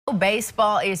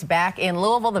Baseball is back in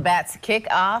Louisville. The Bats kick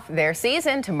off their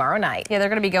season tomorrow night. Yeah, they're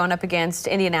going to be going up against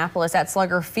Indianapolis at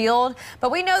Slugger Field.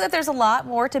 But we know that there's a lot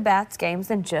more to Bats games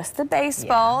than just the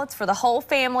baseball. Yeah. It's for the whole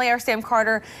family. Our Sam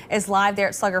Carter is live there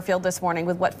at Slugger Field this morning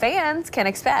with what fans can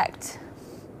expect.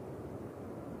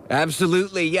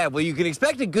 Absolutely, yeah. Well, you can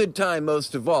expect a good time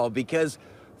most of all, because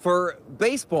for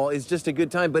baseball it's just a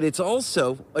good time, but it's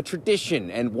also a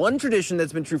tradition. And one tradition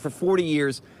that's been true for 40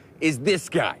 years is this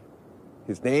guy.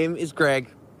 His name is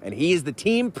Greg, and he is the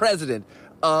team president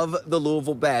of the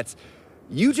Louisville Bats.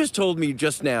 You just told me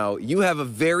just now you have a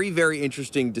very, very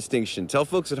interesting distinction. Tell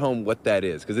folks at home what that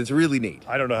is, because it's really neat.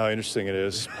 I don't know how interesting it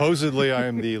is. Supposedly, I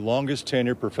am the longest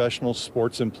tenured professional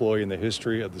sports employee in the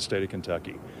history of the state of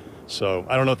Kentucky. So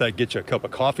I don't know if that gets you a cup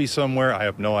of coffee somewhere. I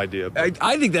have no idea.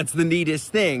 I think that's the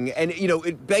neatest thing. And, you know,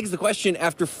 it begs the question,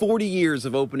 after 40 years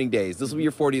of opening days, this will be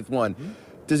your 40th one,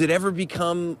 does it ever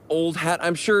become old hat?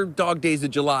 I'm sure Dog Days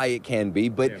of July it can be,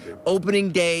 but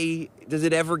opening day, does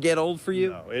it ever get old for you?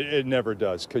 No, it never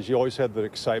does, because you always have the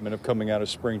excitement of coming out of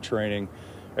spring training.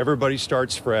 Everybody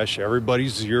starts fresh.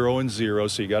 Everybody's 0-0,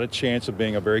 so you got a chance of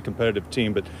being a very competitive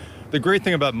team. But the great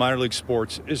thing about minor league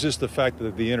sports is just the fact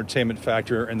that the entertainment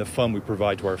factor and the fun we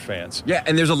provide to our fans. Yeah,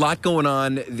 and there's a lot going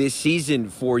on this season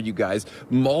for you guys.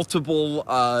 Multiple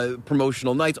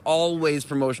promotional nights, always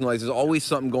promotional nights. There's always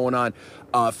something going on.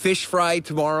 Fish fry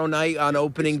tomorrow night on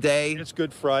opening day. It's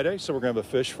Good Friday, so we're going to have a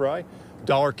fish fry.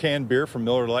 $1 canned beer from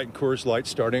Miller Lite and Coors Light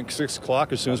starting at 6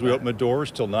 o'clock as soon as we open the doors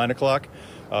till 9 o'clock.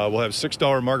 We'll have $6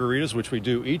 margaritas, which we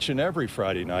do each and every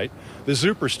Friday night. The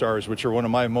Superstars, which are one of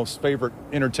my most favorite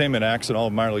entertainment acts in all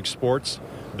of minor league sports.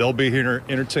 They'll be here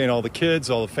to entertain all the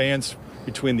kids, all the fans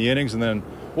between the innings, and then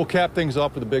we'll cap things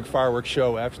off with a big fireworks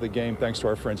show after the game, thanks to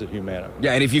our friends at Humana.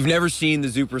 Yeah, and if you've never seen the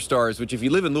Superstars, which if you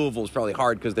live in Louisville is probably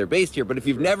hard because they're based here, but if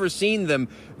you've never seen them,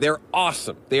 they're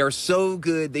awesome. They are so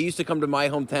good. They used to come to my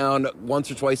hometown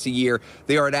once or twice a year.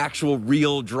 They are an actual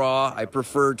real draw. I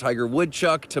prefer Tiger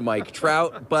Woodchuck to Mike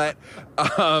Trout, but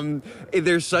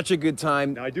they're such a good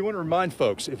time. Now, I do want to remind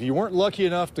folks, if you weren't lucky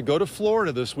enough to go to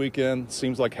Florida this weekend,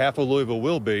 seems like half of Louisville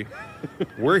will be,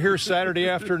 we're here Saturday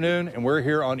afternoon, and we're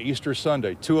here on Easter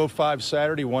Sunday. 2:05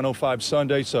 Saturday, 1:05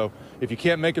 Sunday. So if you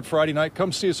can't make it Friday night,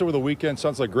 come see us over the weekend.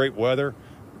 Sounds like great weather.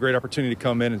 Great opportunity to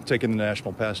come in and take in the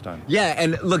national pastime. Yeah,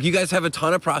 and look, you guys have a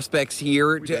ton of prospects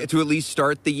here to at least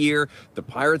start the year. The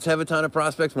Pirates have a ton of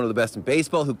prospects, one of the best in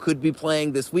baseball, who could be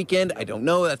playing this weekend. I don't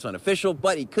know, that's unofficial,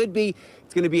 but he could be.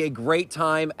 It's going to be a great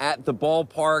time at the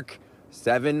ballpark.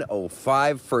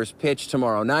 7:05, first pitch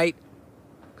tomorrow night.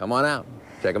 Come on out.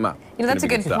 Check them out. You know, that's a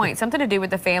good point. Something to do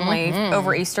with the family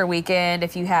over Easter weekend.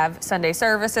 If you have Sunday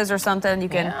services or something, you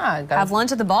can have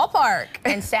lunch at the ballpark.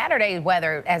 And Saturday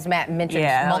weather, as Matt mentioned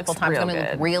multiple times, is going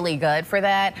to look really good for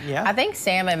that. Yeah. I think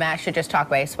Sam and Matt should just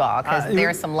talk baseball, because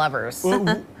they're some lovers.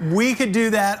 We could do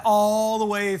that all the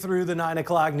way through the 9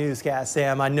 o'clock newscast,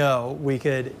 Sam. I know we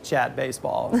could chat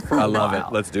baseball for a I love while.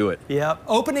 it. Let's do it. Yep.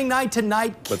 Opening night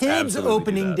tonight, kids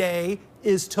opening day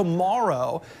is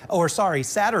tomorrow, or sorry,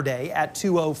 Saturday at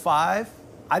 2:05.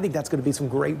 I think that's going to be some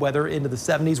great weather into the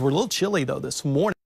 70s. We're a little chilly, though, this morning.